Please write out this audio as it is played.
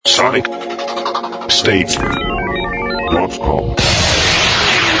SonicState.com.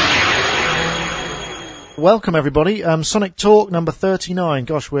 Welcome, everybody. Sonic Talk number 39.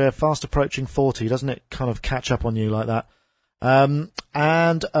 Gosh, we're fast approaching 40. Doesn't it kind of catch up on you like that? And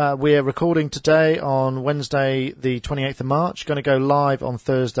we're recording today on Wednesday, the 28th of March. Going to go live on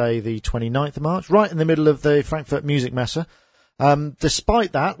Thursday, the 29th of March, right in the middle of the Frankfurt Music Messe.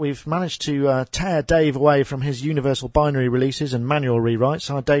 Despite that, we've managed to tear Dave away from his Universal Binary releases and manual rewrites.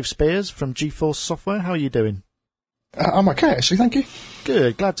 Hi, Dave Spears from GeForce Software. How are you doing? I'm okay, actually, thank you.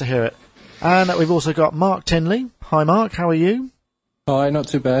 Good, glad to hear it. And we've also got Mark Tinley. Hi, Mark, how are you? Hi, not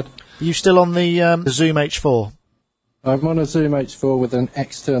too bad. Are you still on the Zoom H4? I'm on a Zoom H4 with an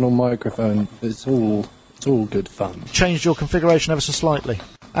external microphone. It's all good fun. Changed your configuration ever so slightly.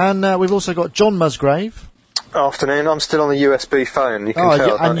 And we've also got John Musgrave. Afternoon. I'm still on the USB phone. You can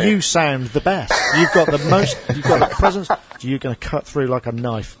tell, and you sound the best. You've got the most. You've got the presence. You're going to cut through like a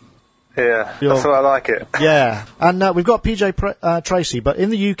knife. Yeah, that's why I like it. Yeah, and we've got PJ Tracy, but in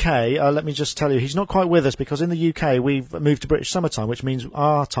the UK, let me just tell you, he's not quite with us because in the UK we've moved to British summertime, which means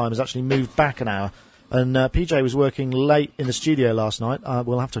our time has actually moved back an hour. And PJ was working late in the studio last night.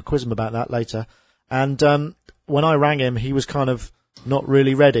 We'll have to quiz him about that later. And when I rang him, he was kind of not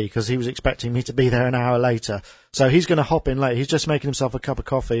really ready because he was expecting me to be there an hour later. So he's going to hop in late. He's just making himself a cup of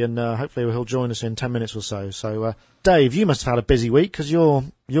coffee, and hopefully he'll join us in 10 minutes or so. So, Dave, you must have had a busy week because you're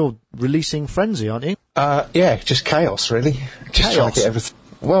releasing Frenzy, aren't you? Yeah, just chaos, really. Just trying to get everything.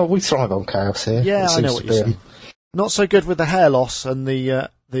 Well, we thrive on chaos here. Yeah, I know what you're saying. Not so good with the hair loss and the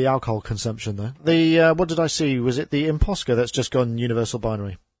alcohol consumption, though. What did I see? Was it the Imposca that's just gone Universal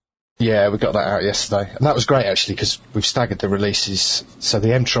Binary? Yeah, we got that out yesterday. And that was great, actually, because we've staggered the releases. So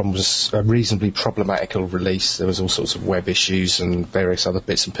the M-Tron was a reasonably problematical release. There was all sorts of web issues and various other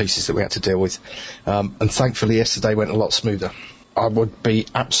bits and pieces that we had to deal with. And thankfully, yesterday went a lot smoother. I would be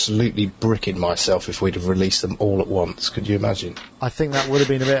absolutely bricking myself if we'd have released them all at once. Could you imagine? I think that would have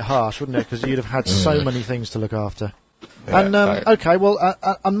been a bit harsh, wouldn't it? Because you'd have had so many things to look after. Yeah, and okay, well,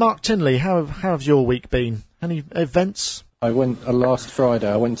 and Mark Tinley, how have your week been? Any events? I went last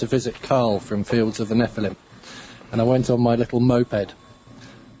Friday. I went to visit Carl from Fields of the Nephilim, and I went on my little moped.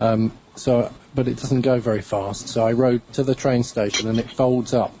 But it doesn't go very fast. So I rode to the train station, and it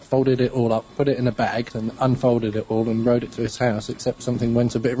folds up. Folded it all up, put it in a bag, and unfolded it all, and rode it to his house. Except something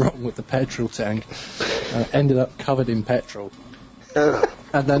went a bit wrong with the petrol tank. Ended up covered in petrol.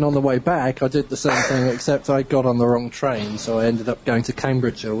 And then on the way back, I did the same thing, except I got on the wrong train, so I ended up going to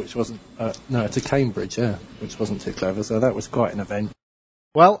Cambridgeshire, which wasn't... to Cambridge, yeah, which wasn't too clever, so that was quite an event.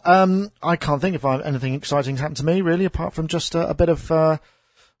 Well, I can't think if anything exciting's happened to me, really, apart from just a bit of,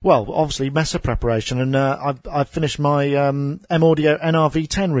 obviously, Messe preparation, and I've finished my M-Audio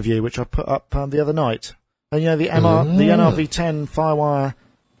NRV10 review, which I put up the other night. And, the NRV10 Firewire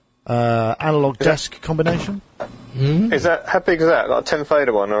analog desk combination. Is that, how big is that? Like a 10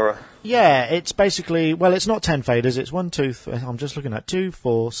 fader one or? Yeah, it's basically, well, it's not 10 faders, it's 1, 2, I'm just looking at 2,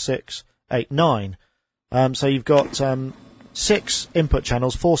 4, 6, 8, 9. So you've got 6 input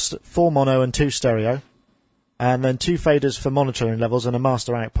channels, 4 mono and 2 stereo, and then 2 faders for monitoring levels and a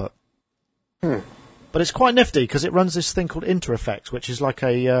master output. But it's quite nifty because it runs this thing called InterEffects, which is like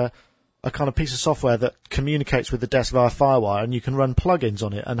a kind of piece of software that communicates with the desk via Firewire, and you can run plugins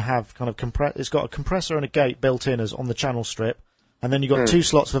on it and have kind of it's got a compressor and a gate built in as on the channel strip, and then you've got 2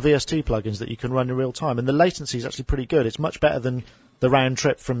 slots for VST plugins that you can run in real time, and the latency is actually pretty good. It's much better than the round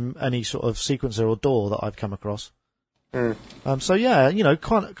trip from any sort of sequencer or DAW that I've come across. So yeah,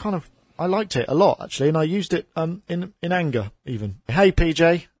 kind of, I liked it a lot actually, and I used it in anger even. Hey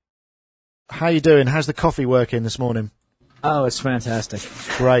PJ, how you doing? How's the coffee working this morning? Oh, it's fantastic.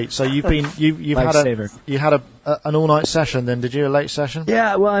 Great. So you've had an all-night session then, did you? A late session?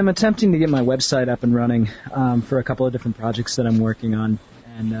 Yeah, well, I'm attempting to get my website up and running for a couple of different projects that I'm working on,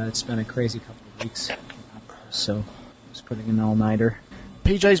 and it's been a crazy couple of weeks. So just putting in an all-nighter.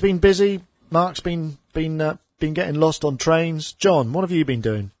 PJ's been busy. Mark's been getting lost on trains. John, what have you been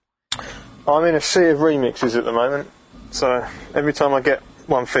doing? I'm in a sea of remixes at the moment, so every time I get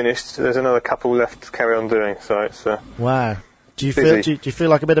one finished, there's another couple left to carry on doing. So it's wow. Do you feel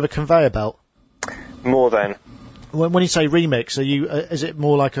like a bit of a conveyor belt? More than. When you say remix, are you? Is it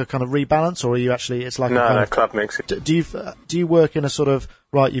more like a kind of rebalance, or are you actually? It's like no club mix. Do you work in a sort of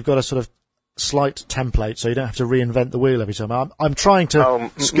right? You've got a sort of slight template, so you don't have to reinvent the wheel every time. I'm trying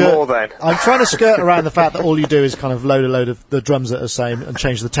to skirt. More than. I'm trying to skirt around the fact that all you do is kind of load a load of the drums that are the same and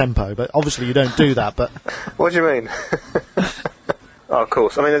change the tempo. But obviously you don't do that. But what do you mean? Oh, of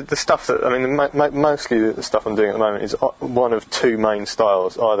course. I mean, the stuff that mostly the stuff I'm doing at the moment is one of 2 main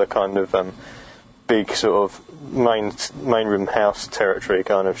styles. Either kind of big sort of main room house territory,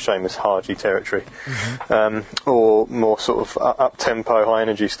 kind of Seamus Haji territory, or more sort of up tempo, high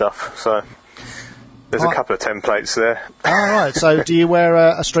energy stuff. So there's a couple of templates there. All right. So do you wear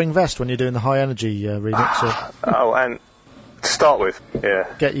a string vest when you're doing the high energy remix? Or? Oh, and to start with,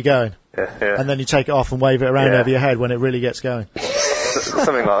 yeah. Get you going. Yeah. And then you take it off and wave it around over your head when it really gets going.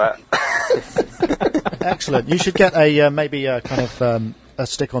 Something like that. Excellent. You should get maybe a kind of a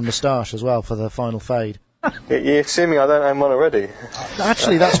stick-on moustache as well for the final fade. You're assuming I don't own one already.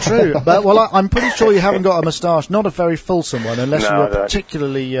 Actually, that's true. But I'm pretty sure you haven't got a moustache, not a very fulsome one, unless you're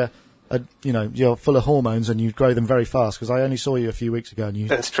particularly, you're full of hormones and you grow them very fast. Because I only saw you a few weeks ago, and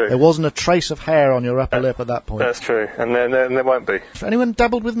that's true. There wasn't a trace of hair on your upper lip at that point. That's true, and there won't be. Anyone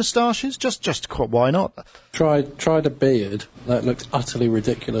dabbled with moustaches? Just why not? Tried a beard. That looks utterly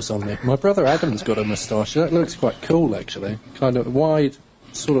ridiculous on me. My brother Adam's got a moustache. That looks quite cool, actually. Kind of wide,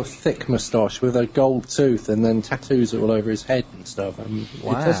 sort of thick moustache with a gold tooth and then tattoos all over his head and stuff.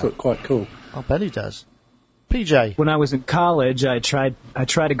 Wow. It does look quite cool. I bet he does. PJ. When I was in college, I tried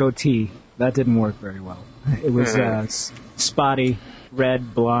a goatee. That didn't work very well. It was spotty,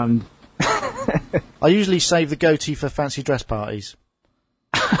 red, blonde. I usually save the goatee for fancy dress parties.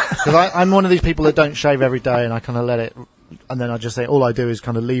 Because I'm one of these people that don't shave every day, and I kind of let it, and then I just say all I do is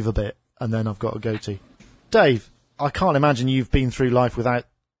kind of leave a bit, and then I've got a goatee. Dave, I can't imagine you've been through life without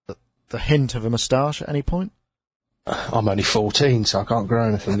the hint of a moustache at any point. I'm only 14, so I can't grow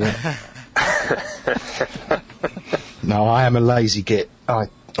anything yet. No, I am a lazy git. I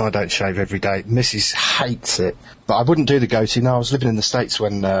don't shave every day. Mrs. hates it. But I wouldn't do the goatee. No, I was living in the States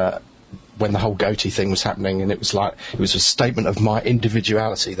when the whole goatee thing was happening, and it was a statement of my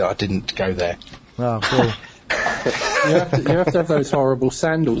individuality that I didn't go there. Oh, cool. You have to have those horrible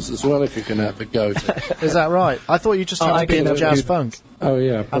sandals as well if you're going to have a goatee. Is that right? I thought you just had to be in the jazz funk. Oh,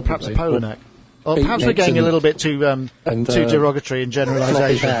 yeah. And perhaps a polo neck. Or perhaps we're getting a little bit too derogatory in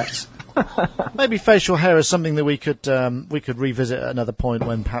generalisation. Maybe facial hair is something that we could revisit at another point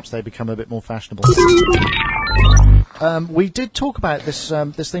when perhaps they become a bit more fashionable. We did talk about this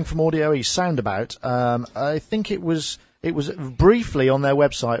thing from Audio East, Soundabout. I think it was briefly on their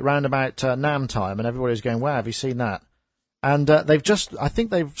website round about NAMM time, and everybody was going, "Wow, have you seen that?" And I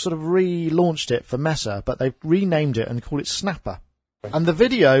think they've sort of relaunched it for Mesa, but they've renamed it and called it Snapper. And the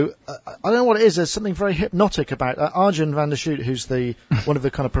video, I don't know what it is. There's something very hypnotic about Arjun van der Schoot, who's one of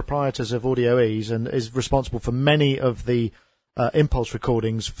the kind of proprietors of Audio Ease and is responsible for many of the impulse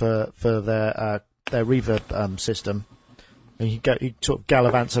recordings for their reverb system. And he sort of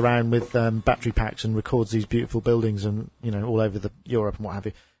gallivants around with battery packs and records these beautiful buildings and all over Europe and what have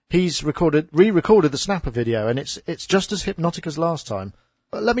you. He's re-recorded the Snapper video, and it's just as hypnotic as last time.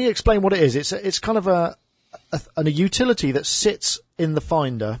 But let me explain what it is. It's kind of a utility that sits in the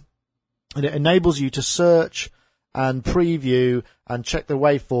Finder, and it enables you to search and preview and check the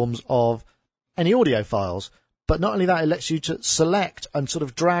waveforms of any audio files. But not only that, it lets you to select and sort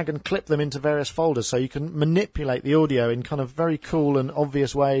of drag and clip them into various folders, so you can manipulate the audio in kind of very cool and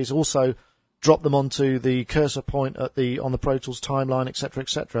obvious ways. Also, drop them onto the cursor point on the Pro Tools timeline, etc.,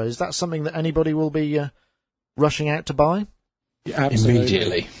 etc. Is that something that anybody will be rushing out to buy? Yeah,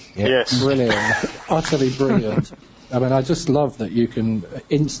 immediately. Yep. Yes. Brilliant. Utterly brilliant. I mean, I just love that you can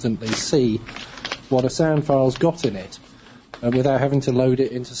instantly see what a sound file's got in it. And without having to load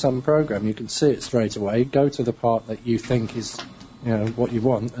it into some program, you can see it straight away, go to the part that you think is what you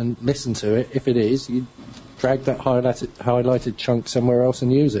want, and listen to it. If it is, you drag that highlighted chunk somewhere else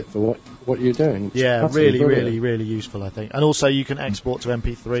and use it for what you're doing. It's really, really useful, I think. And also you can export to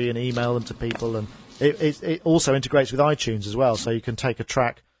MP3 and email them to people, and it also integrates with iTunes as well, so you can take a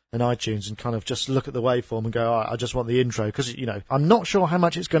track in iTunes and kind of just look at the waveform and go, I just want the intro, because, I'm not sure how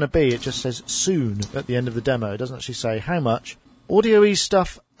much it's going to be. It just says soon at the end of the demo. It doesn't actually say how much. Audio Ease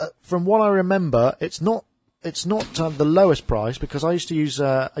stuff, from what I remember, it's not the lowest price, because I used to use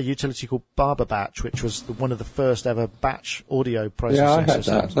a utility called Barber Batch, which was one of the first ever batch audio processing systems.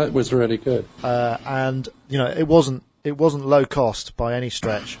 Yeah, I had that. That was really good. And it wasn't low cost by any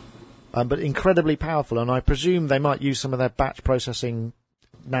stretch, but incredibly powerful. And I presume they might use some of their batch processing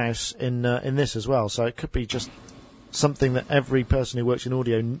nous in this as well. So it could be just something that every person who works in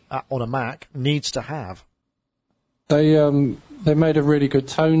audio on a Mac needs to have. They made a really good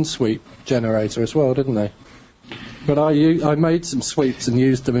tone sweep generator as well, didn't they? But I made some sweeps and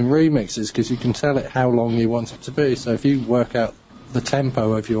used them in remixes, because you can tell it how long you want it to be. So if you work out the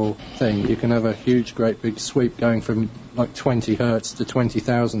tempo of your thing, you can have a huge, great big sweep going from like 20 hertz to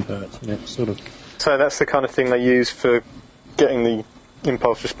 20,000 hertz. So that's the kind of thing they use for getting the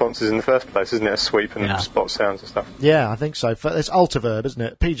impulse responses in the first place, isn't it? A sweep and spot sounds and stuff. Yeah, I think so. It's Altiverb, isn't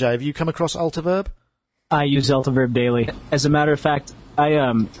it? PJ, have you come across Altiverb? I use Zeltaverb daily. As a matter of fact, I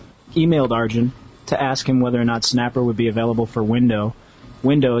emailed Arjun to ask him whether or not Snapper would be available for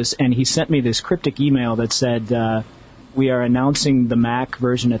Windows, and he sent me this cryptic email that said, we are announcing the Mac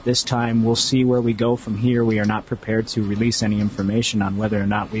version at this time. We'll see where we go from here. We are not prepared to release any information on whether or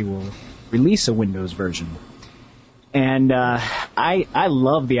not we will release a Windows version. And I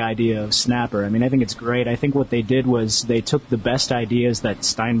love the idea of Snapper. I mean, I think it's great. I think what they did was they took the best ideas that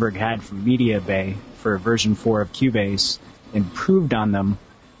Steinberg had from Media Bay for version 4 of Cubase, improved on them,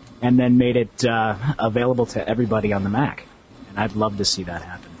 and then made it available to everybody on the Mac. And I'd love to see that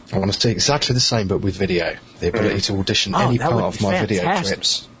happen. I want to see exactly the same, but with video. The ability to audition any part of my video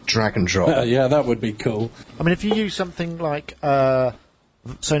clips, drag and drop. Yeah, that would be cool. I mean, if you use something like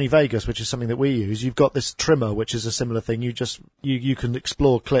Sony Vegas, which is something that we use, you've got this trimmer, which is a similar thing. You can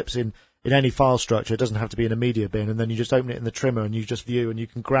explore clips in any file structure. It doesn't have to be in a media bin, and then you just open it in the trimmer and you just view, and you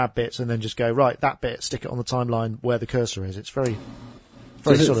can grab bits and then just go, right, that bit, stick it on the timeline where the cursor is. It's very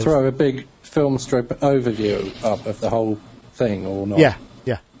Does it throw a big film strip overview up of the whole thing or not? Yeah.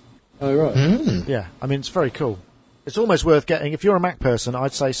 Oh, right. Yeah, I mean, it's very cool. It's almost worth getting. If you're a Mac person,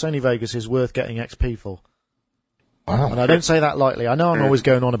 I'd say Sony Vegas is worth getting XP for. Wow. And I don't say that lightly. I know I'm always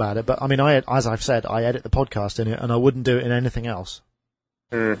going on about it, but I mean, as I've said, I edit the podcast in it, and I wouldn't do it in anything else.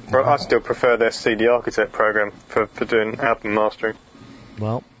 Well, I still prefer their CD Architect program for doing album mastering.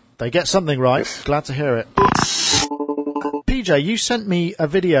 Well, they get something right. Glad to hear it. PJ, you sent me a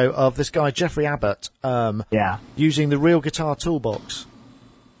video of this guy, Jeffrey Abbott, using the Real Guitar Toolbox.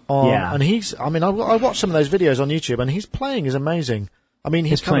 And I watched some of those videos on YouTube, and his playing is amazing. I mean,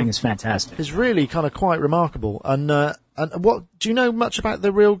 his playing is fantastic. It's really kind of quite remarkable. And what do you know much about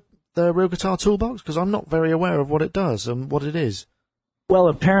the Real Guitar Toolbox? Because I'm not very aware of what it does and what it is. Well,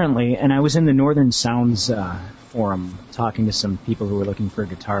 apparently, and I was in the Northern Sounds forum talking to some people who were looking for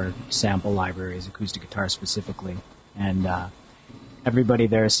guitar sample libraries, acoustic guitar specifically, and everybody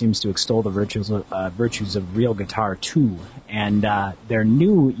there seems to extol the virtues of Real Guitar 2, and their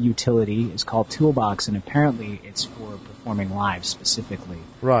new utility is called Toolbox, and apparently it's for performing live specifically.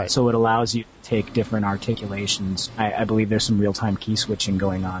 Right. So it allows you to take different articulations. I believe there's some real-time key switching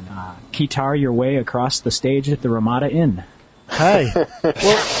going on. Guitar your way across the stage at the Ramada Inn. Hey. Well,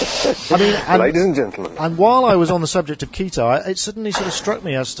 I mean, ladies and gentlemen. And while I was on the subject of guitar, it suddenly sort of struck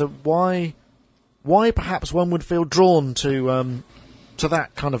me as to why perhaps one would feel drawn to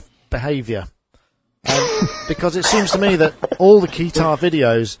that kind of behaviour. Because it seems to me that all the guitar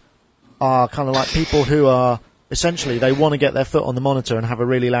videos are kind of like people who are essentially, they want to get their foot on the monitor and have a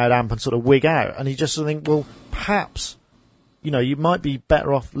really loud amp and sort of wig out. And you just sort of think, well, perhaps, you might be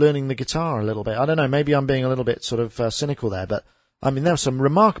better off learning the guitar a little bit. I don't know, maybe I'm being a little bit sort of cynical there, but I mean, there were some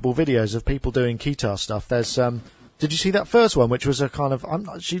remarkable videos of people doing guitar stuff. There's, did you see that first one, which was a kind of,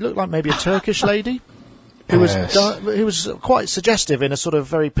 she looked like maybe a Turkish lady? Who was quite suggestive in a sort of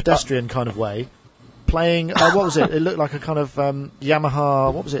very pedestrian kind of way, playing. What was it? It looked like a kind of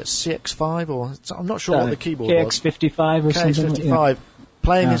Yamaha. What was it? CX5 or I'm not sure what the keyboard was. KX55 or something. KX55,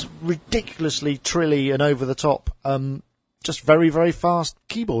 playing this ridiculously trilly and over the top, just very very fast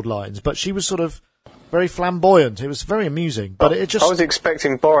keyboard lines. But she was sort of very flamboyant. It was very amusing. But it just. I was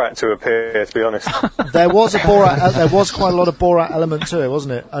expecting Borat to appear, to be honest. There was a Borat. There was quite a lot of Borat element to it,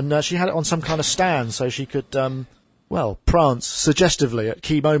 wasn't it? And she had it on some kind of stand, so she could, prance suggestively at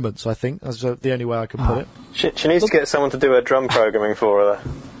key moments. I think that's the only way I could put it. She needs to get someone to do her drum programming for her.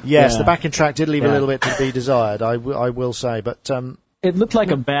 Though. Yes, the backing track did leave a little bit to be desired. I will say, but. It looked like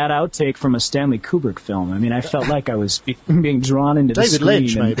a bad outtake from a Stanley Kubrick film. I mean, I felt like I was being drawn into the screen.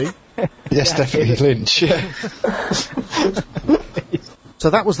 David Lynch, maybe. Yes, definitely Lynch. Yeah. So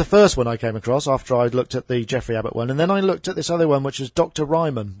that was the first one I came across after I'd looked at the Jeffrey Abbott one, and then I looked at this other one, which is Dr.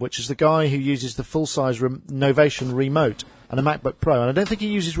 Ryman, which is the guy who uses the full-size Novation remote and a MacBook Pro, and I don't think he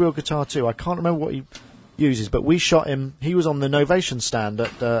uses Real Guitar 2. I can't remember what he uses, but we shot him. He was on the Novation stand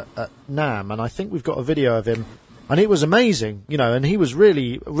at NAMM, and I think we've got a video of him. And it was amazing, and he was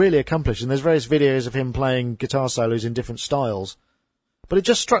really, really accomplished. And there's various videos of him playing guitar solos in different styles. But it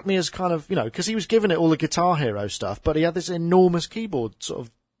just struck me as kind of, because he was giving it all the Guitar Hero stuff, but he had this enormous keyboard sort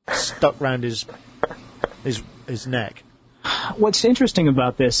of stuck round his neck. What's interesting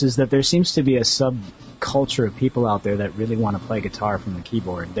about this is that there seems to be a subculture of people out there that really want to play guitar from the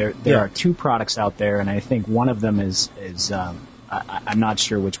keyboard. There are two products out there, and I think one of them is I'm not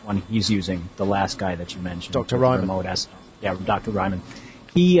sure which one he's using, the last guy that you mentioned. Dr. Ryman. Yeah, Dr. Ryman.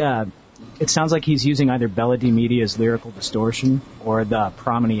 It sounds like he's using either Bella D Media's Lyrical Distortion or the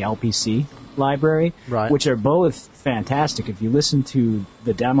Promeny LPC library, which are both fantastic. If you listen to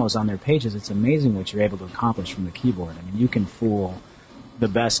the demos on their pages, it's amazing what you're able to accomplish from the keyboard. I mean, you can fool the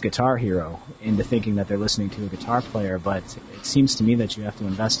best Guitar Hero into thinking that they're listening to a guitar player, but it seems to me that you have to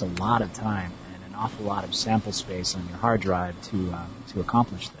invest a lot of time and an awful lot of sample space on your hard drive to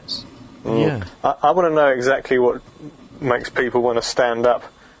accomplish this. Yeah. I want to know exactly what makes people want to stand up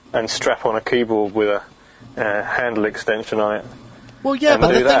and strap on a keyboard with a handle extension on it. Well, yeah, and but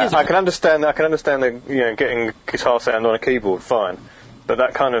do the thing that. is, I can understand the getting guitar sound on a keyboard, fine. But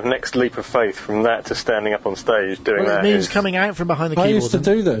that kind of next leap of faith from that to standing up on stage doing well, that it means is... coming out from behind the keyboard. I used to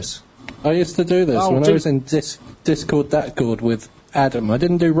do this. When I was in Discord That Chord with Adam. I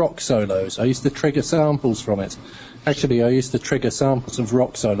didn't do rock solos. I used to trigger samples from it. Actually, I used to trigger samples of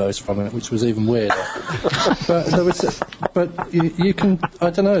rock solos from it, which was even weirder. But you can, I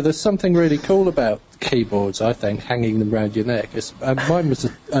don't know, there's something really cool about keyboards, I think, hanging them around your neck. Mine was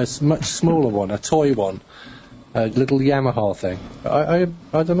a much smaller one, a toy one, a little Yamaha thing. I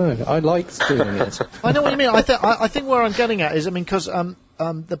don't know, I liked doing it. I know what you mean. I think where I'm getting at is, because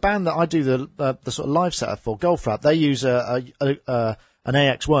the band that I do the sort of live setup for, Goldfrapp, they use an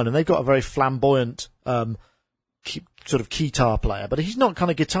AX1, and they've got a very flamboyant sort of guitar player, but he's not kind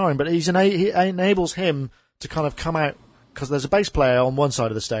of guitaring, but he enables him to kind of come out, because there's a bass player on one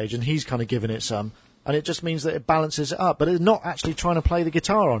side of the stage and he's kind of giving it some, and it just means that it balances it up, but it's not actually trying to play the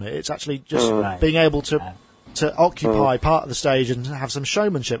guitar on it, it's actually just being able to occupy part of the stage and have some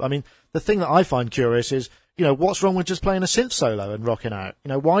showmanship. I mean, the thing that I find curious is, what's wrong with just playing a synth solo and rocking out?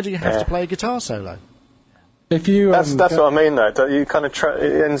 Why do you have to play a guitar solo? If you that's what I mean, though. You kind of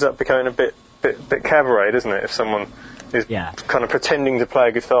it ends up becoming a bit cabaret, doesn't it? If someone is kind of pretending to play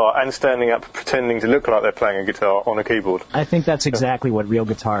a guitar and standing up pretending to look like they're playing a guitar on a keyboard. I think that's exactly what Real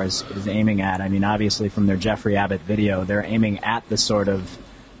Guitar is aiming at. I mean, obviously from their Jeffrey Abbott video, they're aiming at the sort of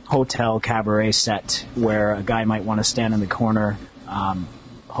hotel cabaret set where a guy might want to stand in the corner,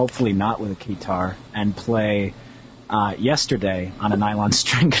 hopefully not with a guitar, and play Yesterday on a nylon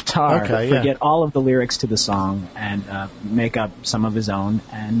string guitar, forget all of the lyrics to the song, and make up some of his own,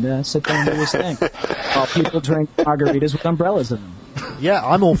 and sit there and do his thing. While people drink margaritas with umbrellas in them. Yeah,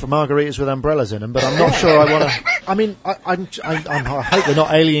 I'm all for margaritas with umbrellas in them, but I'm not sure I want to... I mean, I hope we're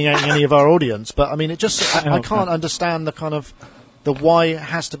not alienating any of our audience, but I mean, I can't understand the kind of... the why it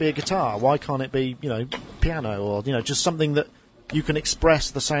has to be a guitar. Why can't it be, piano, or, just something that you can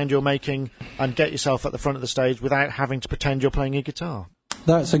express the sound you're making and get yourself at the front of the stage without having to pretend you're playing a guitar?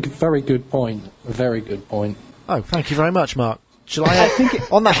 That's a very good point. A very good point. Oh, thank you very much, Mark. Shall I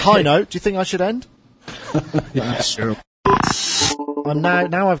on that high note, do you think I should end? Yeah, sure. And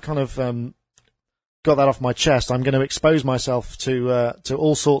now I've kind of got that off my chest, I'm going to expose myself to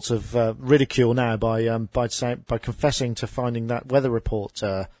all sorts of ridicule now by confessing to finding that weather report.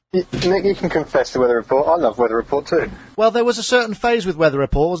 Nick, you can confess to Weather Report. I love Weather Report too. Well, there was a certain phase with Weather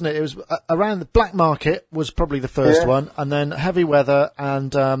Report, wasn't it? It was around the Black Market was probably the first one, and then Heavy Weather,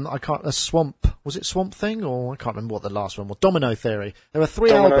 and Swamp. Was it Swamp Thing, or I can't remember what the last one was. Domino Theory. There were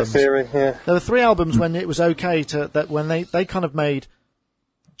three albums. Theory, yeah. There were three albums when it was okay when they kind of made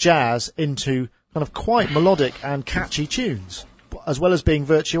jazz into kind of quite melodic and catchy tunes, as well as being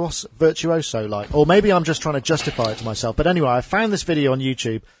virtuoso-like. Or maybe I'm just trying to justify it to myself. But anyway, I found this video on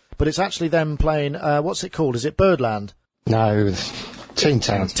YouTube, but it's actually them playing, what's it called? Is it Birdland? No, Teen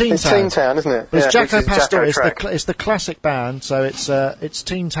Town. It's Teen Town, isn't it? It's Jaco Pastorius. It's the classic band, so it's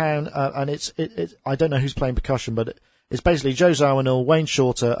Teen Town, and it's I don't know who's playing percussion, but it's basically Joe Zawinul, Wayne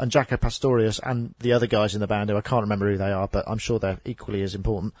Shorter, and Jaco Pastorius, and the other guys in the band who I can't remember who they are, but I'm sure they're equally as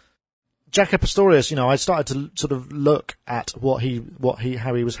important. Jaco Pastorius, I started to sort of look at how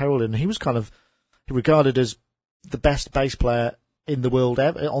he was heralded, and he was kind of regarded as the best bass player in the world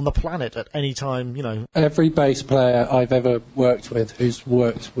ever, on the planet at any time, Every bass player I've ever worked with who's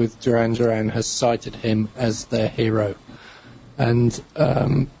worked with Duran Duran has cited him as their hero. And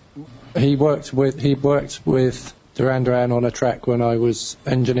he worked with Duran Duran on a track when I was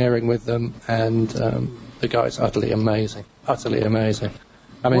engineering with them, and the guy's utterly amazing. Utterly amazing.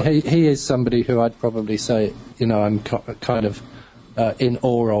 I mean, he is somebody who I'd probably say, I'm kind of in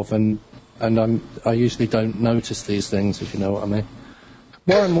awe of, and I usually don't notice these things, if you know what I mean.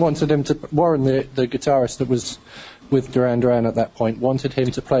 Warren the guitarist that was with Duran Duran at that point, wanted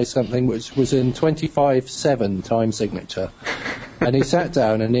him to play something which was in 25/7 time signature. And he sat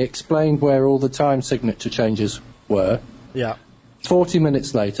down and he explained where all the time signature changes were. Yeah. 40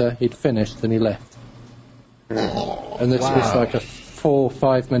 minutes later, he'd finished and he left. And this was like a 4 or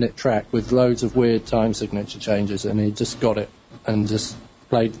 5 minute track with loads of weird time signature changes, and he just got it and just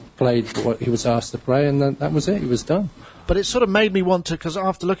played what he was asked to play, and then that was it. He was done. But it sort of made me want to, because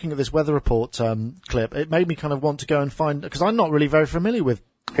after looking at this Weather Report clip, it made me kind of want to go and find, because I'm not really very familiar with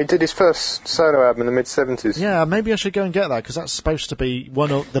He did his first solo album in the mid-70s. Yeah, maybe I should go and get that, because that's supposed to be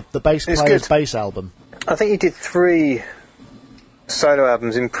one of the bass player's bass album. I think he did 3 solo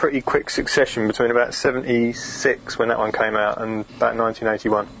albums in pretty quick succession between about 76 when that one came out and about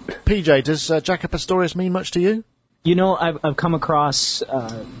 1981. PJ, does Jaco Pastorius mean much to you? You know, I've come across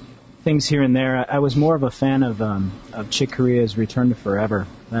things here and there. I was more of a fan of Chick Corea's Return to Forever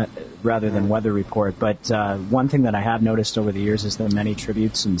rather than Weather Report. But one thing that I have noticed over the years is the many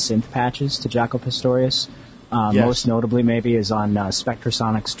tributes and synth patches to Jaco Pastorius. Yes. Most notably, maybe, is on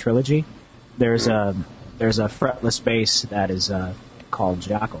Spectrasonic's Trilogy. There's a fretless bass that is called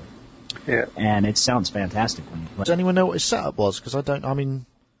Jaco. Yeah. And it sounds fantastic when you play. Does anyone know what his setup was? Because I don't. I mean,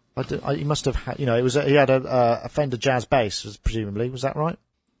 he must have had. You know, he had a Fender Jazz bass, presumably. Was that right?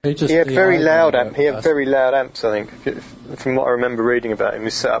 He had very loud amps. He had very loud amps, I think. From what I remember reading about him,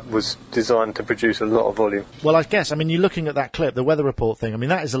 his setup was designed to produce a lot of volume. Well, I guess. I mean, you're looking at that clip, the Weather Report thing. I mean,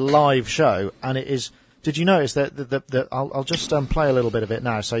 that is a live show, and it is. Did you notice that? I'll just play a little bit of it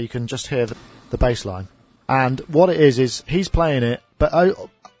now, so you can just hear the bass line. And what it is he's playing it, but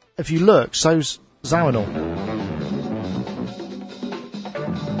if you look, so's Zawinul.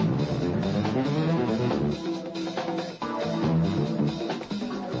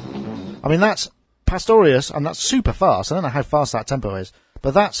 I mean, that's Pastorius, and that's super fast. I don't know how fast that tempo is,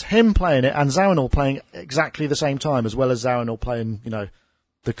 but that's him playing it and Zawinul playing exactly the same time, as well as Zawinul playing,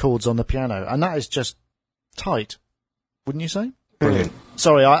 the chords on the piano. And that is just tight, wouldn't you say? Brilliant.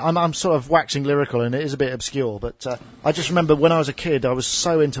 Sorry, I'm sort of waxing lyrical, and it is a bit obscure, but I just remember when I was a kid, I was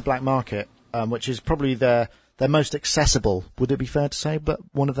so into Black Market, which is probably their most accessible, would it be fair to say, but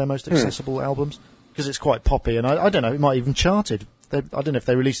one of their most accessible albums, because it's quite poppy, and I don't know, it might even charted. I don't know if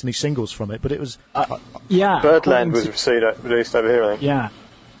they released any singles from it, but it was... yeah. Birdland was released over here, I think. Yeah.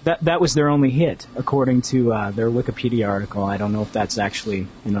 That was their only hit, according to their Wikipedia article. I don't know if that's actually,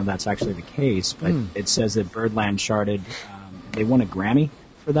 the case, but it says that Birdland charted. They won a Grammy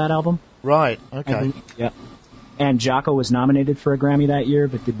for that album. Right. Okay. Yeah. And Jaco was nominated for a Grammy that year,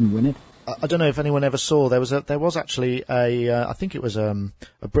 but didn't win it. I don't know if anyone ever saw. There was actually I think it was a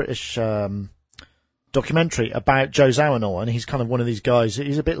British documentary about Joe Zawinul, and he's kind of one of these guys.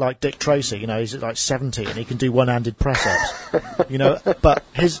 He's a bit like Dick Tracy, he's like 70 and he can do one-handed press-ups, but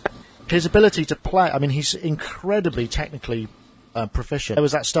his ability to play, I mean, he's incredibly technically proficient. There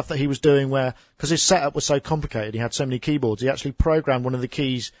was that stuff that he was doing where, because his setup was so complicated, he had so many keyboards, he actually programmed one of the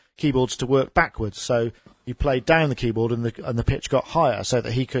keyboards to work backwards, so he played down the keyboard and the pitch got higher so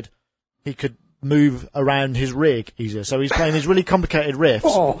that he could move around his rig easier. So he's playing these really complicated riffs,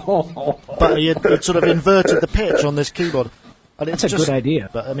 but he had sort of inverted the pitch on this keyboard. And it's That's a just good idea.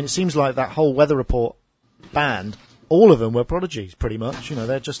 But I mean, it seems like that whole Weather Report band, all of them were prodigies, pretty much.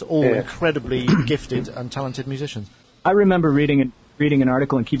 They're just all incredibly gifted and talented musicians. I remember reading an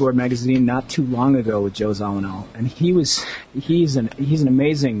article in Keyboard Magazine not too long ago with Joe Zawinul, and he's an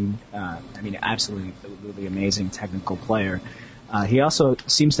amazing, absolutely amazing technical player. He also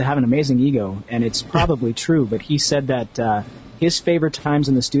seems to have an amazing ego, and it's probably true, but he said that his favorite times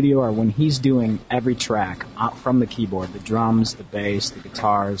in the studio are when he's doing every track from the keyboard, the drums, the bass, the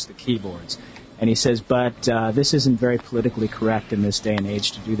guitars, the keyboards. And he says, but this isn't very politically correct in this day and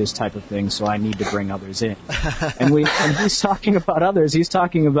age to do this type of thing, so I need to bring others in. and he's talking about others. He's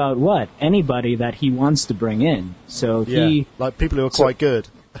talking about what? Anybody that he wants to bring in. So like people who are quite good.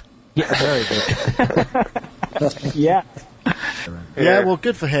 Yeah, very good. Yeah. Yeah, well,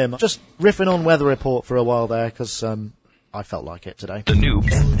 good for him. Just riffing on Weather Report for a while there, because I felt like it today. The new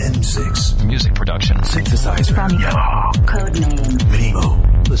MM6 music production synthesizer from Yamaha. Codename Minimo.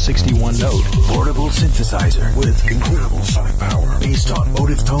 The 61-note portable synthesizer with incredible sonic power based on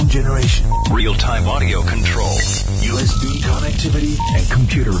motive tone generation, real-time audio control, USB connectivity, and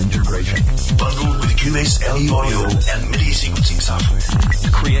computer integration. Bundled with Cubase LE audio and MIDI sequencing software.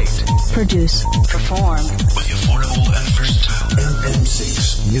 Create, produce, perform with the affordable and versatile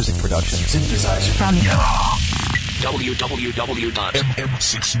MM6 music production synthesizer from Yamaha.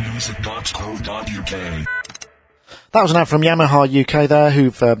 www.mm6music.co.uk. That was an ad from Yamaha UK there,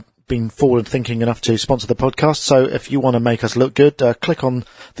 who've been forward-thinking enough to sponsor the podcast. So if you want to make us look good, click on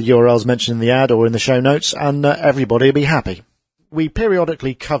the URLs mentioned in the ad or in the show notes, and everybody will be happy. We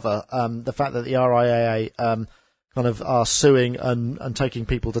periodically cover the fact that the RIAA kind of are suing and taking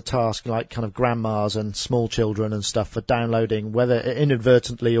people to task, like kind of grandmas and small children and stuff, for downloading, whether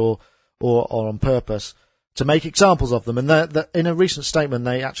inadvertently or on purpose, to make examples of them. And in a recent statement,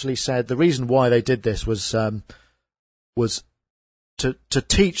 they actually said the reason why they did this was to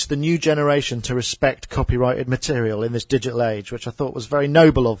teach the new generation to respect copyrighted material in this digital age, which I thought was very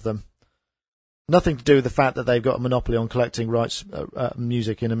noble of them. Nothing to do with the fact that they've got a monopoly on collecting rights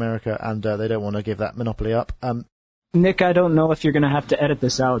music in America, and they don't want to give that monopoly up. Nick, I don't know if you're going to have to edit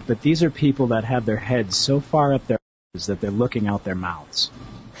this out, but these are people that have their heads so far up their asses that they're looking out their mouths.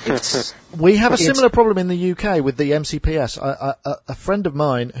 We have a similar problem in the UK with the MCPS. A friend of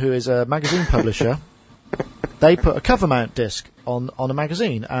mine who is a magazine publisher, they put a cover mount disc on a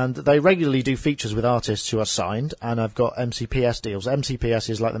magazine, and they regularly do features with artists who are signed and have got MCPS deals. MCPS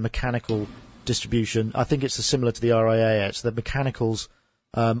is like the mechanical distribution. I think it's similar to the RIAA. It's the mechanicals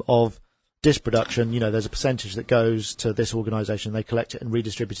of disc production. You know, there's a percentage that goes to this organisation. They collect it and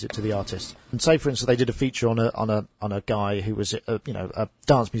redistribute it to the artists. And say, for instance, they did a feature on a guy who was a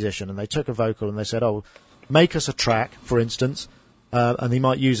dance musician, and they took a vocal and they said, "Oh, make us a track," for instance, and they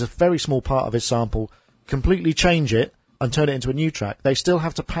might use a very small part of his sample, completely change it and turn it into a new track. They still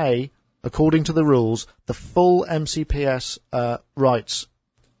have to pay, according to the rules, the full MCPS rights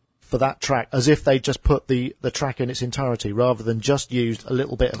for that track, as if they just put the track in its entirety, rather than just used a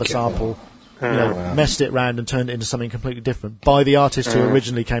little bit of a sample, messed it round and turned it into something completely different by the artist who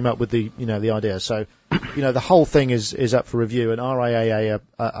originally came up with the idea. So, the whole thing is up for review, and RIAA,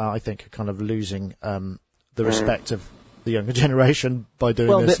 I think, are kind of losing the respect of the younger generation by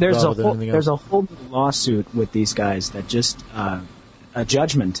doing this rather than anything else. There's a whole lawsuit with these guys that just a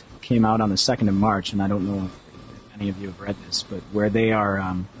judgment came out on the 2nd of March, and I don't know if any of you have read this, but where they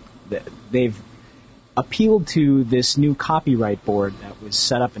are they've appealed to this new copyright board that was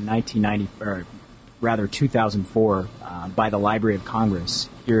set up in 2004 by the Library of Congress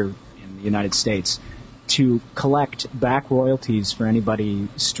here in the United States to collect back royalties for anybody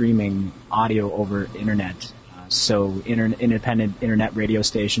streaming audio over internet. So independent internet radio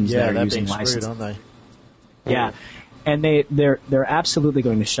stations that are using licenses, aren't they? Yeah, and they're absolutely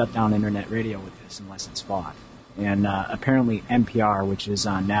going to shut down internet radio with this unless it's fought. And apparently NPR, which is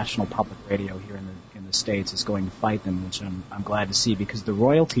on National Public Radio here in the States, is going to fight them, which I'm glad to see, because the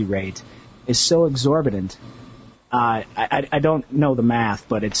royalty rate is so exorbitant. I don't know the math,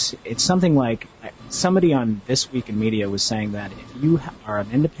 but it's something like, somebody on This Week in Media was saying that if you are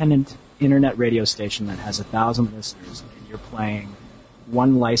an independent internet radio station that has 1,000 listeners and you're playing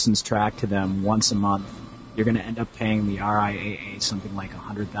one licensed track to them once a month, you're going to end up paying the RIAA something like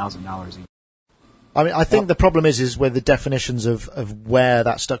 $100,000 a year. I mean, I think the problem is where the definitions of where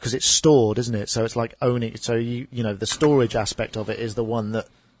that stuff, because it's stored, isn't it? So it's like owning. So the storage aspect of it is the one that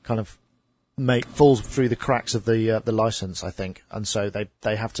kind of falls through the cracks of the license, I think, and so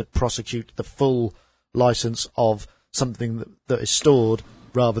they have to prosecute the full license of something that is stored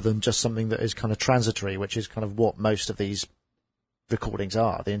rather than just something that is kind of transitory, which is kind of what most of these recordings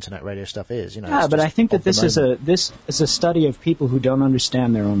are. The internet radio stuff is, Yeah, but I think that this is a study of people who don't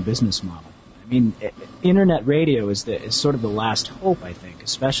understand their own business model. I mean, internet radio is sort of the last hope, I think,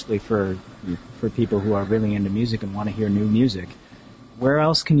 especially for people who are really into music and want to hear new music. Where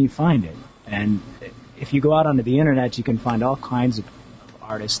else can you find it? And if you go out onto the internet, you can find all kinds of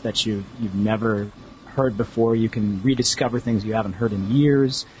artists that you've never heard before. You can rediscover things you haven't heard in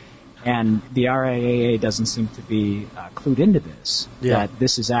years. And the RIAA doesn't seem to be clued into this, that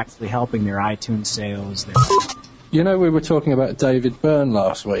this is actually helping their iTunes sales. We were talking about David Byrne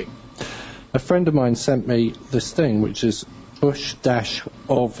last week. A friend of mine sent me this thing, which is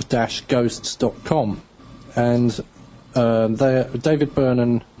bush-of-ghosts.com. And David Byrne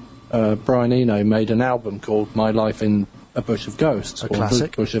and Brian Eno made an album called My Life in a Bush of Ghosts. A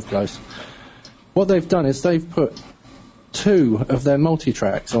classic. Bush of Ghosts. What they've done is they've put 2 of their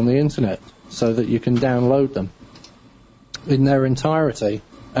multi-tracks on the internet so that you can download them in their entirety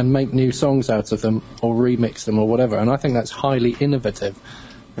and make new songs out of them or remix them or whatever. And I think that's highly innovative.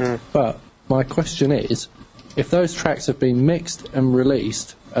 But my question is, if those tracks have been mixed and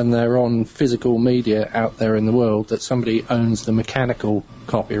released and they're on physical media out there in the world that somebody owns the mechanical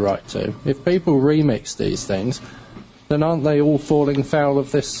copyright to, if people remix these things, then aren't they all falling foul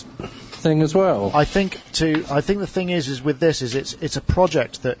of this thing as well? I think the thing is with this is it's a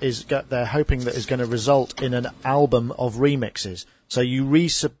project that they're hoping that is going to result in an album of remixes. So you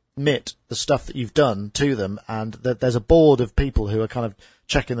resubmit the stuff that you've done to them, and there's a board of people who are kind of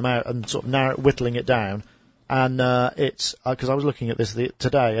checking them out and sort of whittling it down. And it's because I was looking at this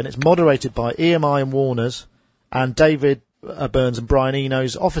today, and it's moderated by EMI and Warner's and David Byrne's and Brian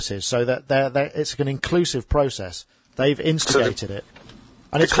Eno's offices. So that it's an inclusive process. They've instigated it.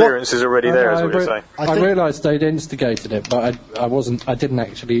 And the clearance is already there, is what you're saying. I realised they'd instigated it, but I didn't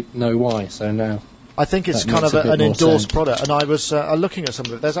actually know why. So now I think it's kind of an endorsed product. And I was looking at some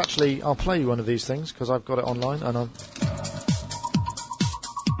of it. There's actually, I'll play you one of these things because I've got it online, and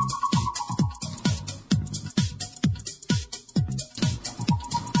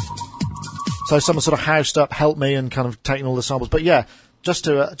So someone sort of housed up, helped me, and kind of taken all the samples. But yeah, just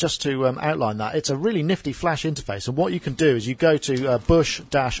to outline that, it's a really nifty Flash interface. And what you can do is you go to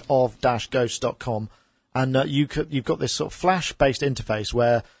bush-of-ghost.com, and you've got this sort of Flash-based interface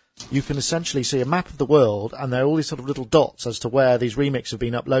where you can essentially see a map of the world, and there are all these sort of little dots as to where these remixes have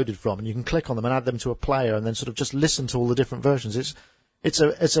been uploaded from, and you can click on them and add them to a player, and then sort of just listen to all the different versions. It's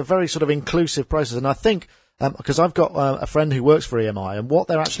a very sort of inclusive process, and I think because I've got a friend who works for EMI, and what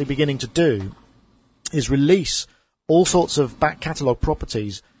they're actually beginning to do is release all sorts of back catalogue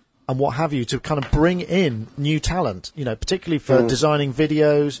properties and what have you to kind of bring in new talent, particularly for designing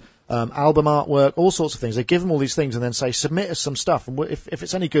videos, album artwork, all sorts of things. They give them all these things and then say, submit us some stuff, and if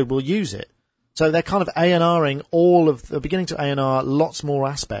it's any good, we'll use it. So they're kind of A&Ring they're beginning to A&R lots more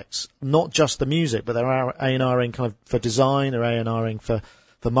aspects, not just the music, but they're A&Ring kind of for design, they're A&Ring for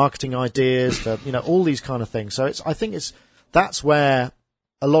marketing ideas, for, all these kind of things. So I think that's where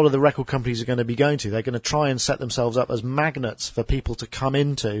a lot of the record companies are going to be going to. They're going to try and set themselves up as magnets for people to come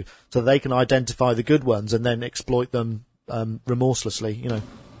into so they can identify the good ones and then exploit them remorselessly,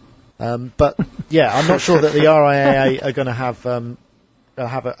 But yeah, I'm not sure that the RIAA are going to have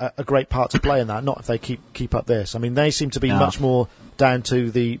a great part to play in that. Not if they keep up this. I mean, they seem to be much more down to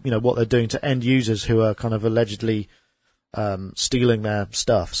the what they're doing to end users who are kind of allegedly stealing their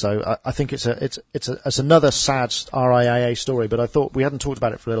stuff. So I think it's another sad RIAA story. But I thought we hadn't talked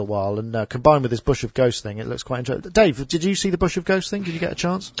about it for a little while, and combined with this Bush of Ghost thing, it looks quite interesting. Dave, did you see the Bush of Ghost thing? Did you get a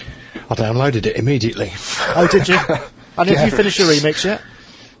chance? I downloaded it immediately. Oh, did you? And have you finished your remix yet?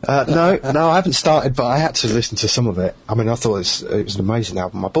 No, I haven't started, but I had to listen to some of it. I mean, I thought it was an amazing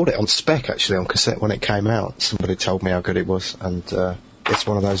album. I bought it on spec, actually, on cassette when it came out. Somebody told me how good it was, and it's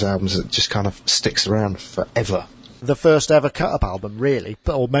one of those albums that just kind of sticks around forever. The first ever cut-up album, really,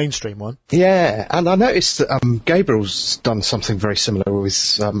 or mainstream one. Yeah, and I noticed that Gabriel's done something very similar with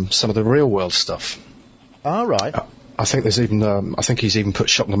some of the real-world stuff. All right. I think there's even, I think he's even put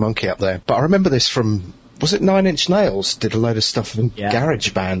Shock the Monkey up there. But I remember this from, was it Nine Inch Nails? Did a load of stuff in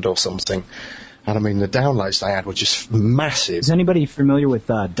GarageBand or something. And I mean, the downloads they had were just massive. Is anybody familiar with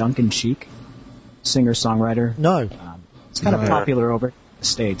Duncan Sheik, singer-songwriter? No. It's kind of popular over in the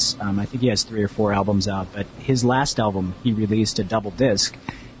States. I think he has 3 or 4 albums out, but his last album, he released a double disc.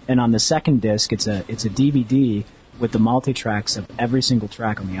 And on the second disc, it's a DVD with the multi-tracks of every single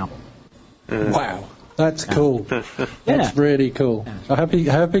track on the album. Wow. That's cool. That's really cool. I hope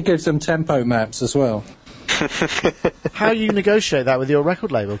he gives them tempo maps as well. How you negotiate that with your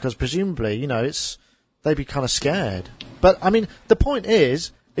record label? Because presumably, they'd be kind of scared. But, I mean, the point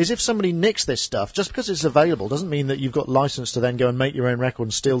is if somebody nicks this stuff, just because it's available doesn't mean that you've got license to then go and make your own record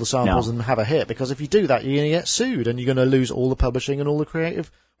and steal the samples and have a hit. Because if you do that, you're going to get sued and you're going to lose all the publishing and all the creative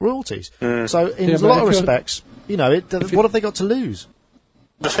royalties. So, in a lot of respects, what have they got to lose?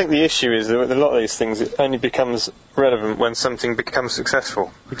 I think the issue is that with a lot of these things, it only becomes relevant when something becomes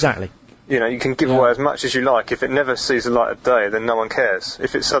successful. Exactly. You can give away as much as you like. If it never sees the light of day, then no one cares.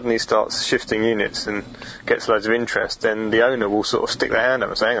 If it suddenly starts shifting units and gets loads of interest, then the owner will sort of stick their hand up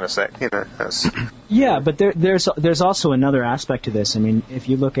and say, hang on a sec, that's... Yeah, but there's also another aspect to this. I mean, if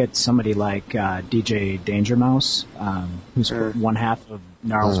you look at somebody like DJ Danger Mouse, who's one half of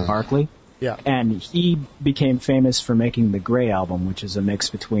Gnarls Barkley, yeah, and he became famous for making the Grey album, which is a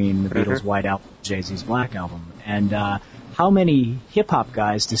mix between the Beatles' White Album and Jay-Z's Black Album. And how many hip-hop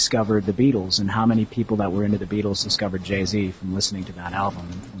guys discovered the Beatles, and how many people that were into the Beatles discovered Jay-Z from listening to that album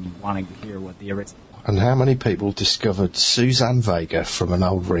and from wanting to hear what the original... And how many people discovered Suzanne Vega from an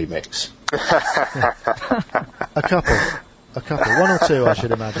old remix? A couple. 1 or 2, I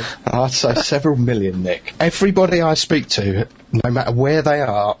should imagine. I'd say several million, Nick. Everybody I speak to, no matter where they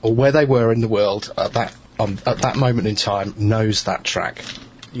are or where they were in the world at that moment in time, knows that track.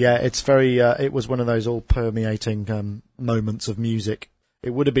 Yeah, it's very. It was one of those all permeating moments of music.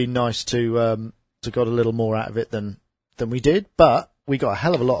 It would have been nice to got a little more out of it than we did, but we got a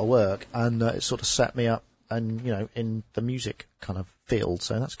hell of a lot of work, and it sort of set me up, and in the music kind of field.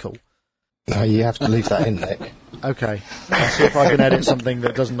 So that's cool. No, you have to leave that in, Nick. Okay, I'll see if I can edit something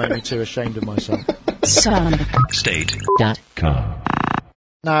that doesn't make me too ashamed of myself. State.com.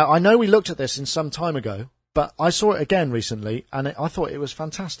 Now, I know we looked at this in some time ago, but I saw it again recently, and I thought it was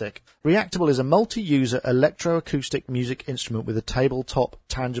fantastic. Reactable is a multi-user electroacoustic music instrument with a tabletop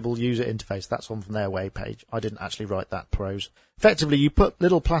tangible user interface. That's one from their webpage. I didn't actually write that prose. Effectively, you put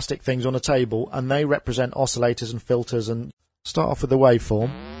little plastic things on a table, and they represent oscillators and filters, and start off with the waveform.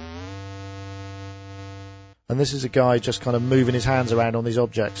 And this is a guy just kind of moving his hands around on these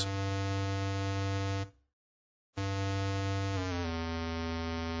objects.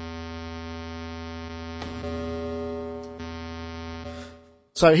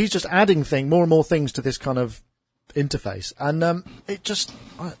 So he's just adding more and more things to this kind of interface, and it just,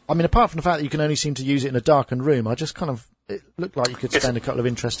 I mean, apart from the fact that you can only seem to use it in a darkened room, it looked like you could spend a couple of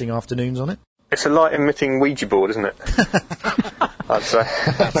interesting afternoons on it. It's a light-emitting Ouija board, isn't it? I'd say.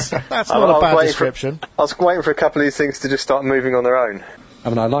 That's not a bad description. I was waiting for a couple of these things to just start moving on their own. I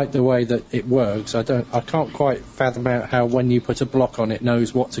mean, I like the way that it works. I can't quite fathom out how when you put a block on, it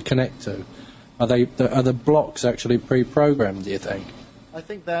knows what to connect to. Are the blocks actually pre-programmed, do you think? I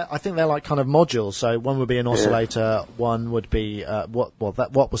think they're like kind of modules. So one would be an oscillator, one would be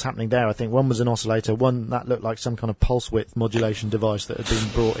what was happening there. I think one was an oscillator, one that looked like some kind of pulse width modulation device that had been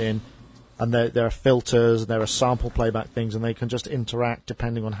brought in, and there are filters, there are sample playback things, and they can just interact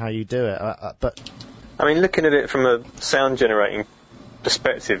depending on how you do it. But I mean, looking at it from a sound generating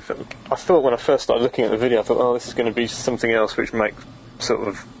perspective, I thought when I first started looking at the video, I thought, oh, this is going to be something else which makes sort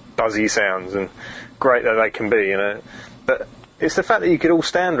of buzzy sounds, and great that they can be, you know, but it's the fact that you could all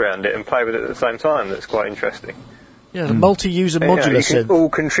stand around it and play with it at the same time that's quite interesting. Yeah, the multi-user modular you synth. can all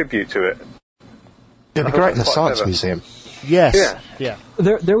contribute to it. It'd be great in the Science Museum. Yes. Yeah.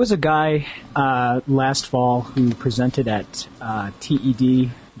 There was a guy last fall who presented at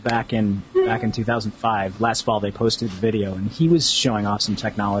TED back in 2005. Last fall they posted the video, and he was showing off some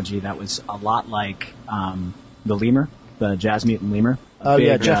technology that was a lot like the lemur, the Jazz Mutant lemur. Oh,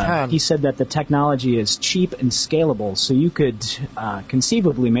 yeah, Jeff Hann. He said that the technology is cheap and scalable, so you could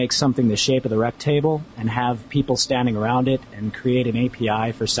conceivably make something the shape of the rec table and have people standing around it and create an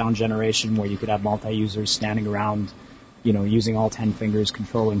API for sound generation where you could have multi-users standing around, you know, using all 10 fingers,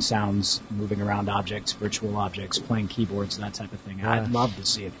 controlling sounds, moving around objects, virtual objects, playing keyboards, that type of thing. Yeah. I'd love to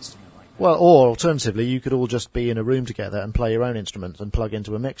see it like that. Well, or alternatively, you could all just be in a room together and play your own instruments and plug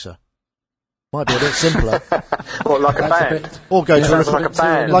into a mixer. Might be a bit simpler. Or like a band. Or go to like a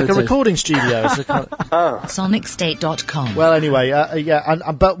band. like a recording studio. Sonicstate.com. Well, anyway,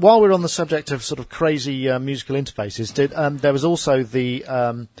 but while we're on the subject of sort of crazy musical interfaces, there was also the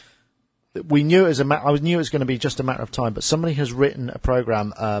we knew it was I knew it was going to be just a matter of time, but somebody has written a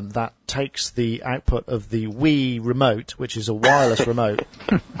program that takes the output of the Wii remote, which is a wireless remote,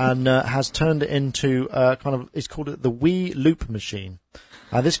 and has turned it into he's called it the Wii Loop Machine.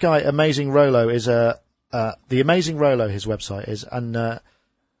 This guy, Amazing Rolo, is the Amazing Rolo, his website is, and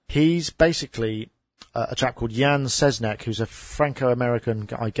he's basically a chap called Jan Sesnek, who's a Franco-American,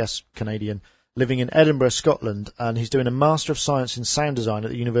 I guess Canadian, living in Edinburgh, Scotland, and he's doing a Master of Science in Sound Design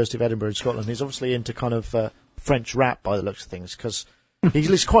at the University of Edinburgh in Scotland. He's obviously into kind of French rap by the looks of things, because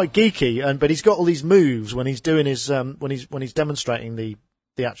he's quite geeky, but he's got all these moves when he's doing his when he's demonstrating the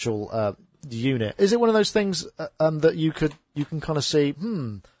actual unit. Is it one of those things that you can kind of see,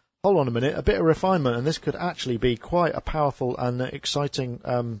 hold on a minute, a bit of refinement, and this could actually be quite a powerful and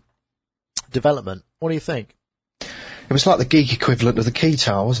exciting development? What do you think? It was like the geek equivalent of the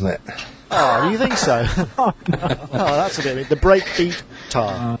keytar, wasn't it? Oh, do you think so? Oh, that's a bit... The breakbeat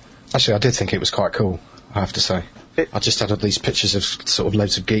tar. Actually, I did think it was quite cool, I have to say. I just had all these pictures of sort of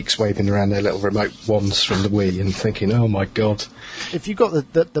loads of geeks waving around their little remote wands from the Wii and thinking, oh my god. If you got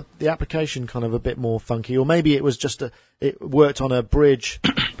the application kind of a bit more funky, or maybe it was just it worked on a bridge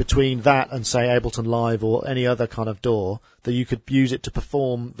between that and, say, Ableton Live or any other kind of DAW, that you could use it to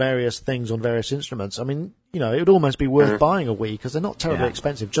perform various things on various instruments. I mean, you know, it would almost be worth buying a Wii, because they're not terribly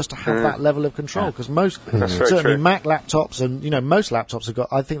expensive, just to have that level of control, because most, certainly Mac laptops and, you know, most laptops have got,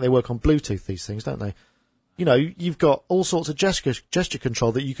 I think they work on Bluetooth, these things, don't they? You know, you've got all sorts of gesture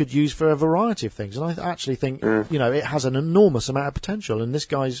control that you could use for a variety of things, and I actually think, you know, it has an enormous amount of potential, and this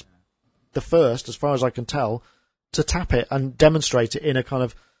guy's the first, as far as I can tell, to tap it and demonstrate it in a kind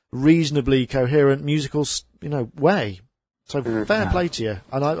of reasonably coherent musical, you know, way. So fair play to you,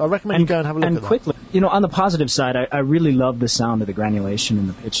 and I recommend you go and have a look at that. And quickly, you know, on the positive side, I really love the sound of the granulation and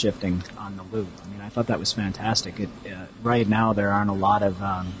the pitch shifting on the loop. I mean, I thought that was fantastic. Right now, there aren't a lot of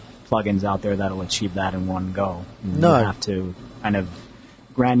plugins out there that'll achieve that in one go. No. You have to kind of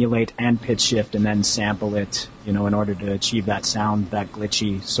granulate and pitch shift and then sample it, you know, in order to achieve that sound, that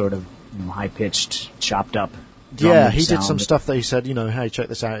glitchy sort of, you know, high-pitched, chopped up. Yeah, he did some stuff that he said, you know, hey, check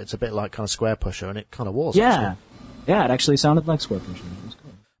this out, it's a bit like kind of Square Pusher, and it kind of was. Yeah. Actually. Yeah, it actually sounded like Square Pusher. It was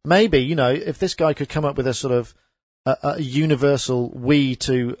cool. Maybe, you know, if this guy could come up with a sort of a universal Wii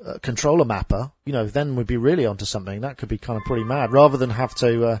to controller mapper, you know, then we'd be really onto something. That could be kind of pretty mad, rather than have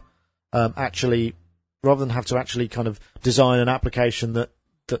to actually kind of design an application that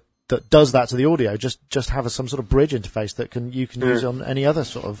does that to the audio. Just have some sort of bridge interface that you can use on any other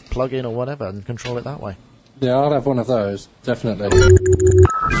sort of plug-in or whatever and control it that way. Yeah, I'll have one of those, definitely.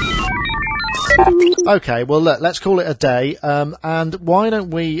 Okay, well, let's call it a day. And why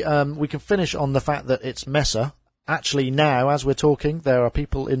don't we can finish on the fact that it's Mesa, actually now, as we're talking, there are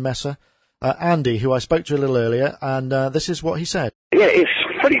people in Mesa. Andy, who I spoke to a little earlier, and this is what he said. Yeah, it's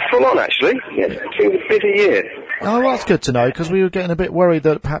pretty full on, actually. Yeah, it's been a busy year. Oh, well, that's good to know, because we were getting a bit worried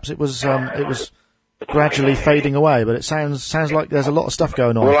that perhaps it was gradually fading away, but it sounds like there's a lot of stuff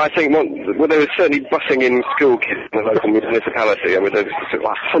going on. Well, I think there was certainly busing in school kids in the local municipality. I mean, there was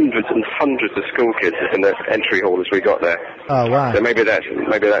like hundreds and hundreds of school kids in the entry hall as we got there. Oh, wow. So maybe that's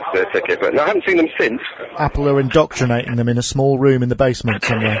their ticket, but no, I haven't seen them since. Apple are indoctrinating them in a small room in the basement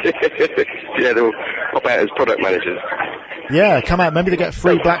somewhere. Yeah, they'll pop out as product managers. Yeah, come out. Maybe they get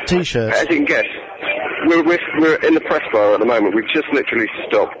free black T-shirts. As you can guess, we're in the press bar at the moment. We've just literally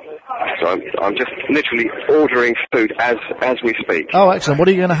stopped. So I'm just literally ordering food as we speak. Oh, excellent. What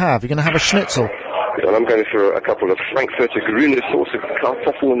are you going to have? You're going to have a schnitzel? And I'm going for a couple of Frankfurter Grüne sauce of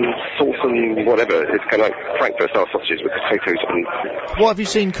Kartoffel and sauce and whatever. It's kind of like Frankfurt style sausages with potatoes and... What have you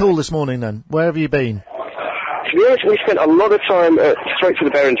seen cool this morning then? Where have you been? To be honest, we spent a lot of time straight to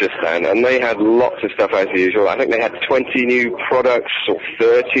the Behringer stand, and they had lots of stuff as usual. I think they had 20 new products, or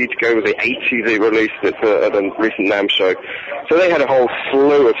 30 to go with the 80 they released at the recent NAMM show. So they had a whole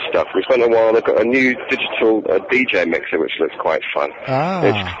slew of stuff. We spent a while. They've got a new digital DJ mixer, which looks quite fun. Ah.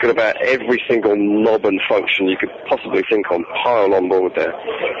 It's got about every single knob and function you could possibly think on piled on board there.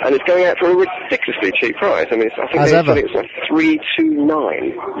 And it's going out for a ridiculously cheap price. I mean, I think they said it's like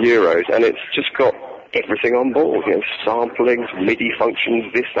 €329, and it's just got everything on board, samplings, MIDI functions,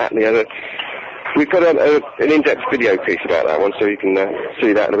 this, that, and the other. We've got an in-depth video piece about that one, so you can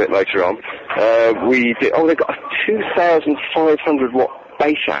see that a bit later on. They've got a 2,500 watt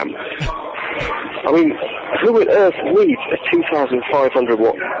bass amp. I mean, who on earth needs a 2,500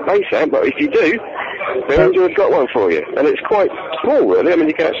 watt bass amp? But if you do, Behringer have got one for you, and it's quite small, really. I mean,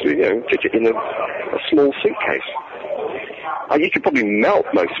 you can actually, fit it in a small suitcase. You could probably melt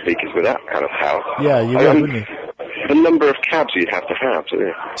most speakers with that kind of power. Yeah, you would, wouldn't you? The number of cabs you'd have to have. So,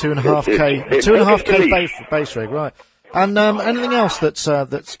 yeah. 2.5K bass rig, right. And anything else that's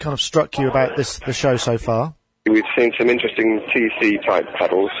kind of struck you about the show so far? We've seen some interesting TC-type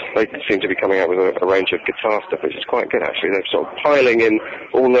pedals. They seem to be coming out with a range of guitar stuff, which is quite good, actually. They're sort of piling in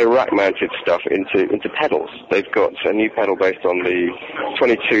all their rack-mounted stuff into pedals. They've got a new pedal based on the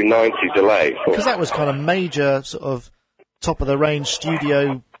 2290 delay. Because that was kind of major sort of top-of-the-range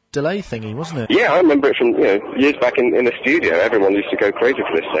studio delay thingy, wasn't it? Yeah, I remember it from years back in the studio. Everyone used to go crazy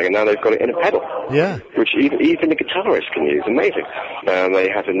for this thing, and now they've got it in a pedal. Yeah. Which even the guitarist can use. Amazing. They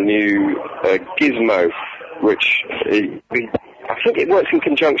had a new Gizmo, which I think it works in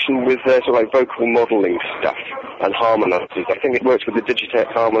conjunction with sort of like vocal modelling stuff and harmonizers. I think it works with the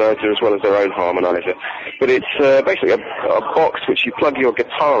Digitech harmonizer as well as their own harmonizer. But it's basically a box which you plug your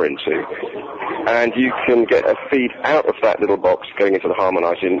guitar into, and you can get a feed out of that little box going into the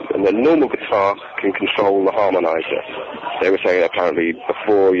harmonizer, and the normal guitar can control the harmonizer. They were saying that apparently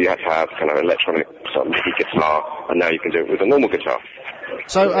before you had to have kind of electronic sort of MIDI guitar, and now you can do it with a normal guitar.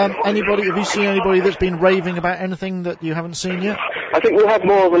 So, have you seen anybody that's been raving about anything that you haven't seen yet? I think we'll have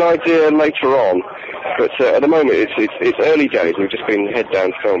more of an idea later on, but at the moment it's early days. We've just been head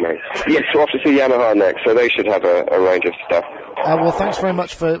down filming. Yes, we're off to see Yamaha next, so they should have a range of stuff. Well, thanks very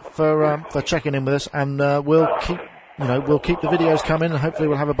much for checking in with us, and we'll keep the videos coming, and hopefully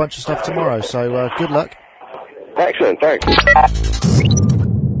we'll have a bunch of stuff tomorrow. So, good luck. Excellent, thanks.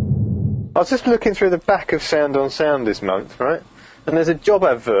 I was just looking through the back of Sound on Sound this month, right? And there's a job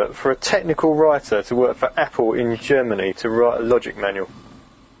advert for a technical writer to work for Apple in Germany to write a Logic manual.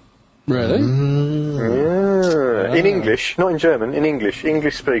 Really? Yeah. In English, not in German, in English.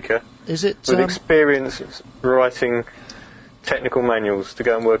 English speaker. Is it with experience writing technical manuals to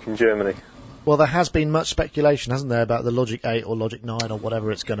go and work in Germany. Well, there has been much speculation, hasn't there, about the Logic 8 or Logic 9 or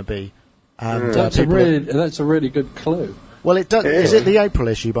whatever it's going to be. And that's a really good clue. Well, it does. Is it the April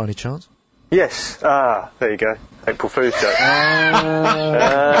issue by any chance? Yes. There you go. April Fool's joke.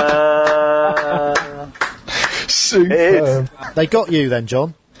 Superb. They got you then,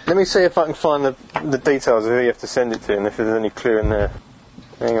 John. Let me see if I can find the details of who you have to send it to and if there's any clue in there.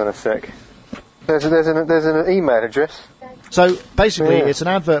 Hang on a sec. There's an email address. So basically, it's an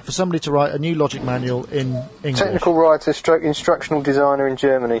advert for somebody to write a new Logic manual in English. Technical writer, stroke instructional designer in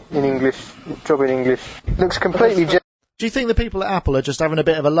Germany, in English, job in English. Looks completely. Do you think the people at Apple are just having a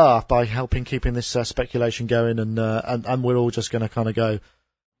bit of a laugh by helping keeping this speculation going, and we're all just going to kind of go,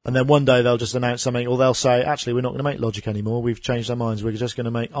 and then one day they'll just announce something, or they'll say, actually, we're not going to make Logic anymore. We've changed our minds. We're just going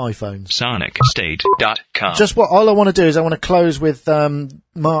to make iPhones. SonicState.com. Just all I want to do is I want to close with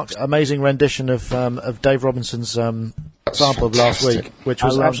Mark's amazing rendition of Dave Robinson's sample of last week, which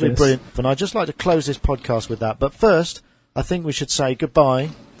was absolutely brilliant. And I'd just like to close this podcast with that. But first, I think we should say goodbye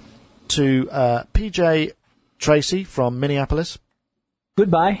to PJ Tracy from Minneapolis.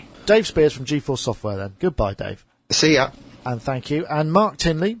 Goodbye. Dave Spears from GeForce Software then. Goodbye, Dave. See ya. And thank you. And Mark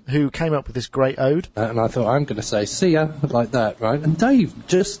Tinley, who came up with this great ode. And I thought, I'm going to say, see ya, like that, right? And Dave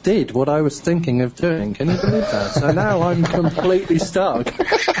just did what I was thinking of doing. Can you believe that? So now I'm completely stuck.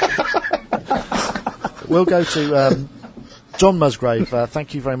 We'll go to John Musgrave.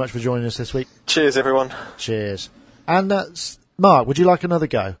 Thank you very much for joining us this week. Cheers, everyone. Cheers. And Mark, would you like another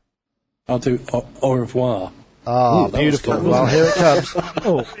go? I'll do au revoir. Ah, Ooh, that beautiful. was good. Well, here it comes.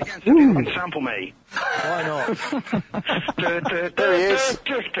 Oh. Sample me. Why not? There he is.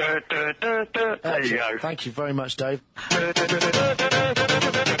 There you go. Thank you very much, Dave.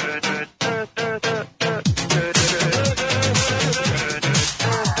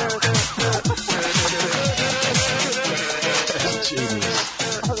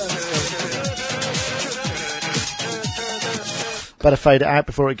 Better fade it out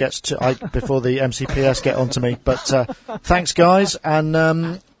before it gets to before the MCPS get onto me. But thanks, guys,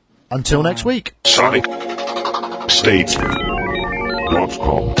 and until next week.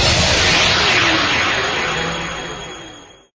 SonicStatesman.com